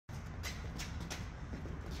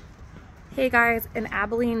Hey guys, in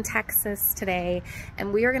Abilene, Texas today,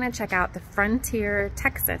 and we are going to check out the Frontier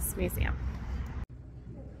Texas Museum.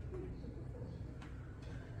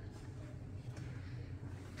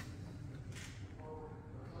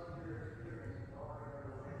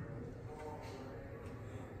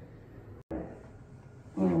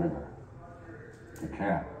 Little River, the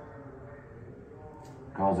cat,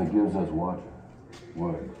 cause it gives us water,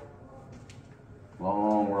 wood,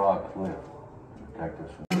 long rock cliff, protect us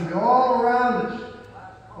from. Go all around us,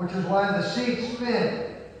 which is why the seats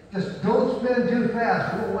spin. Just don't spin too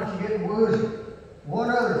fast. We don't want you getting woozy. One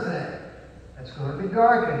other thing, it's going to be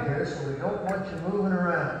dark in here, so we don't want you moving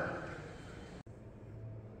around.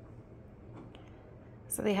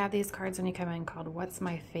 So they have these cards when you come in called What's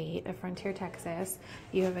My Fate of Frontier Texas.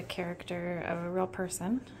 You have a character of a real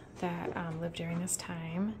person that lived during this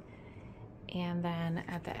time. And then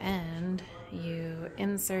at the end, you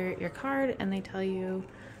insert your card and they tell you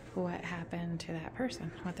what happened to that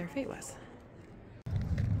person, what their fate was.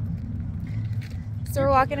 So we're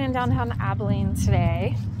walking in downtown Abilene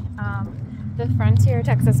today. The Frontier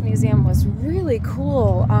Texas Museum was really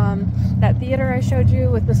cool. That theater I showed you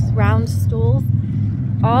with the round stools,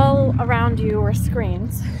 all around you were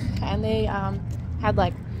screens, and they had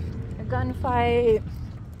like a gunfight,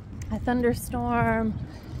 a thunderstorm.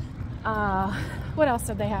 What else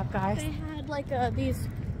did they have, guys? They had like these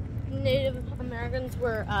Native Americans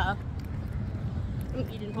were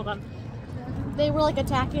hold on. They were like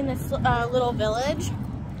attacking this little village,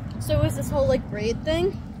 so it was this whole like raid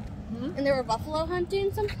thing, and there were buffalo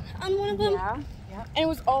hunting on one of them. Yeah, yep. And it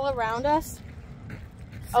was all around us.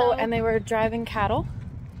 So, and they were driving cattle.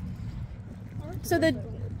 So the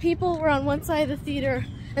people were on one side of the theater,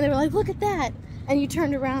 and they were like, "Look at that!" And you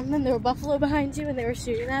turned around, and then there were buffalo behind you, and they were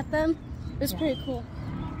shooting at them. It was pretty cool.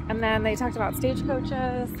 And then they talked about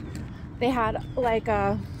stagecoaches. They had like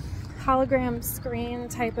a hologram screen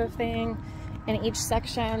type of thing in each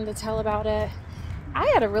section to tell about it. I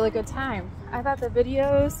had a really good time. I thought the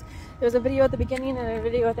videos, there was a video at the beginning and a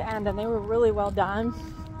video at the end, and they were really well done.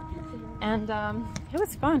 And it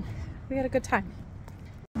was fun. We had a good time.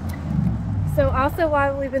 So also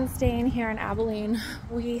while we've been staying here in Abilene,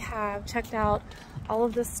 we have checked out all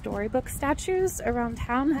of the storybook statues around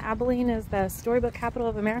town. Abilene is the storybook capital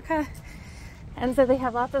of America. And so they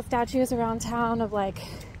have lots of statues around town of like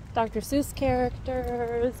Dr. Seuss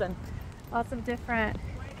characters and lots of different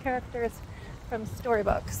characters from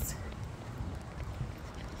storybooks.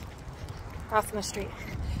 Crossing the street.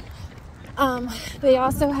 They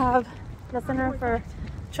also have the Center for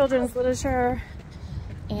Children's Literature,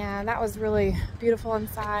 and that was really beautiful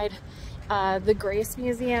inside. The Grace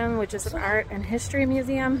Museum, which is an art and history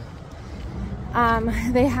museum.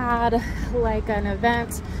 They had like an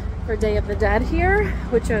event for Day of the Dead here,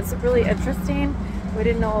 which was really interesting. We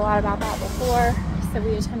didn't know a lot about that before, so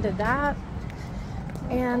we attended that.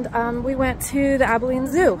 And we went to the Abilene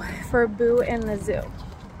Zoo for Boo in the Zoo.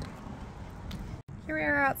 Here we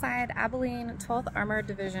are outside Abilene 12th Armored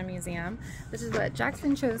Division Museum. This is what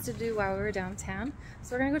Jackson chose to do while we were downtown,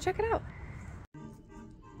 so we're gonna go check it out.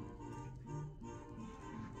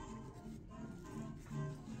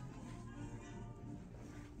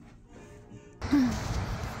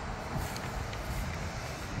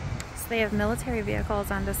 So they have military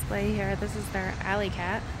vehicles on display here. This is their alley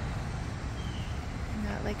cat.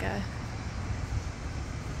 Got like a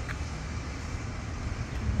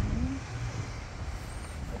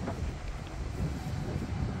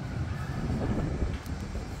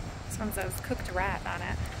this one says cooked rat on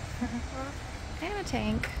it. And a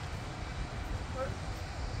tank.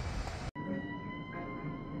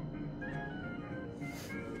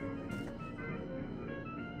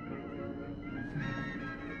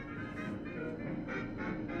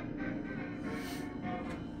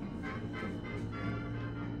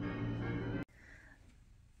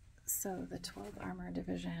 So the 12th Armored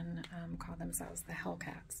Division call themselves the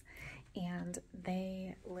Hellcats, and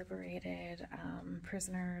they liberated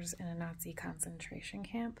prisoners in a Nazi concentration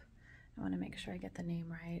camp. I want to make sure I get the name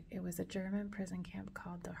right. It was a German prison camp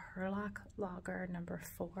called the Herlock Lager No.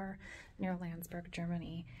 4 near Landsberg,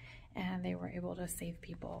 Germany, and they were able to save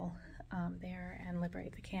people there and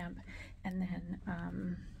liberate the camp, and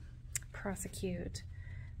then prosecute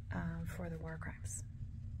for the war crimes.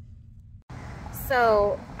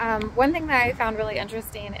 So one thing that I found really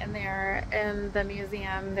interesting in there in the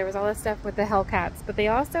museum, there was all this stuff with the Hellcats, but they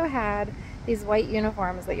also had these white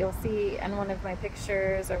uniforms that you'll see in one of my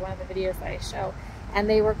pictures or one of the videos that I show, and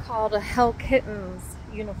they were called Hell Kittens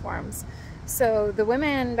uniforms. So the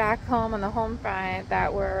women back home on the home front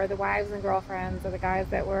that were the wives and girlfriends of the guys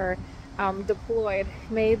that were deployed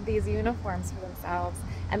made these uniforms for themselves,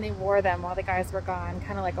 and they wore them while the guys were gone,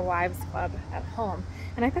 kind of like a wives club at home.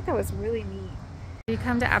 And I thought that was really neat. If you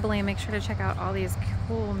come to Abilene, make sure to check out all these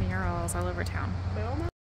cool murals all over town.